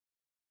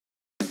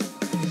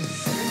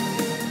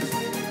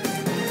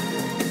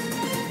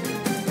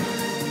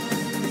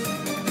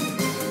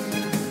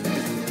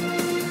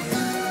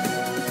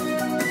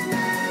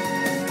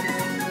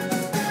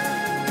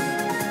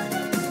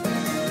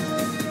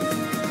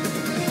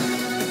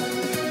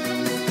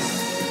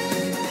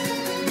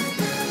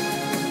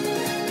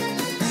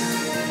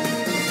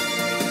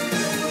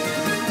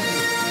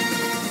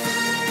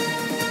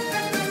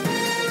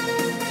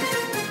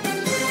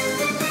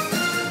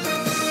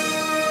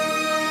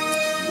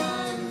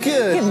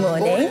Good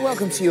morning.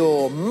 Welcome to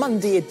your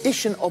Monday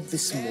edition of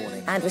This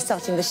Morning. And we're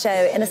starting the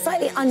show in a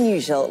slightly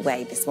unusual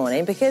way this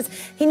morning because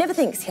he never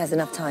thinks he has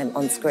enough time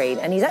on screen,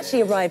 and he's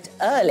actually arrived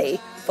early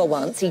for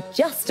once. He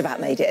just about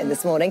made it in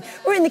this morning.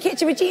 We're in the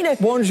kitchen with Gino.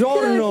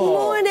 Buongiorno. Good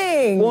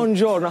morning.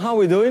 Buongiorno. How are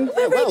we doing?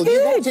 We're very Well, good.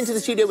 you walked into the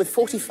studio with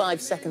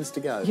 45 seconds to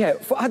go. Yeah,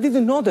 I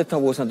didn't know that I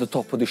was at the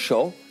top of the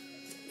show.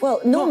 Well,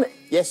 normally...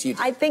 Yes, you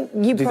did. I think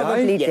you Did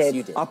probably I? did. Yes,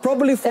 you did. I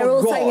probably forgot. They're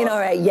all saying in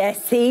our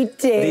yes, he did.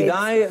 Did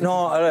I?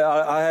 No,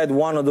 I had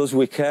one of those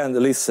weekends.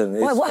 Listen,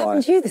 it's Why, what fine.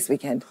 happened to you this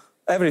weekend?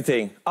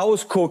 Everything. I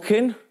was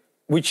cooking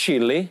with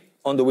chili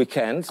on the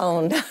weekend.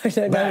 Oh, no.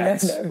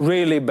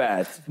 Really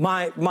bad.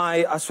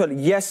 I swear,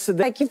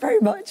 yesterday... Thank you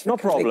very much for No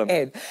problem.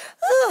 coming in.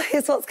 Oh,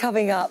 here's what's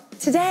coming up.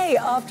 Today,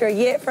 after a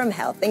year from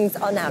hell, things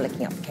are now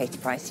looking up for Katie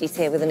Price. She's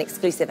here with an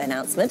exclusive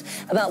announcement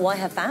about why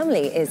her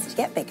family is to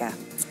get bigger.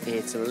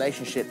 It's a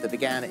relationship that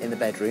began in the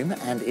bedroom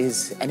and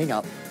is ending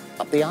up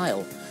the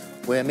aisle.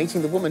 We're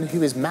meeting the woman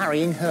who is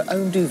marrying her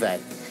own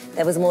duvet.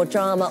 There was more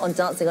drama on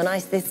Dancing on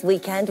Ice this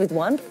weekend with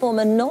one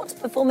performer not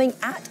performing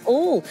at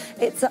all.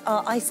 It's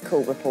our Ice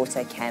Call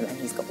reporter, Kem, and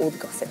he's got all the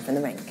gossip from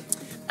the rink.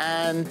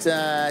 And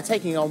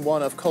taking on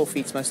one of Cold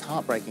Feet's most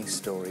heartbreaking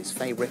stories,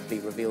 Faye Ripley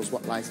reveals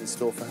what lies in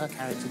store for her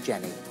character,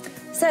 Jenny.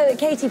 So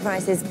Katie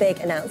Price's big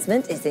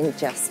announcement is in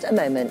just a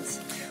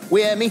moment.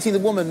 We're meeting the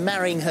woman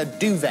marrying her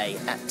duvet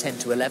at 10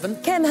 to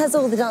 11. Kem has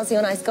all the Dancing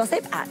on Ice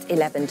gossip at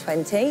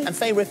 11:20. And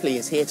Faye Ripley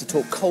is here to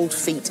talk Cold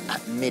Feet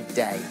at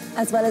midday.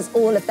 As well as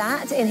all of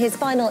that in his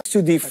final... It's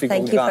too difficult,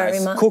 Thank you guys.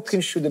 very much.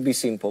 Cooking should be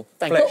simple.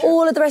 Thank you. For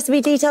all of the recipe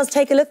details,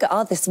 take a look at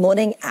our This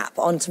Morning app.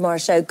 On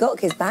tomorrow's show,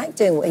 Gok is back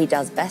doing what he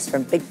does best,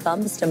 from big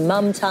bums to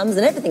mum tums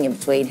and everything in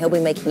between. He'll be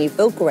making you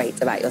feel great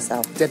about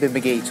yourself. Debbie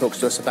McGee talks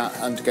to us about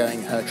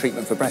undergoing her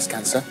treatment for breast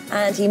cancer.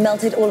 And he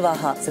melted all of our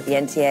hearts at the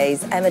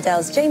NTAs. Emma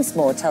Dell's James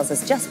Moore tells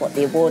us just what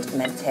the award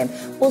meant to him.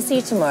 We'll see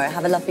you tomorrow.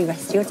 Have a lovely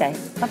rest of your day.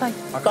 Bye-bye.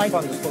 I can't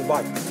understand.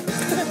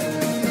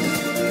 Bye.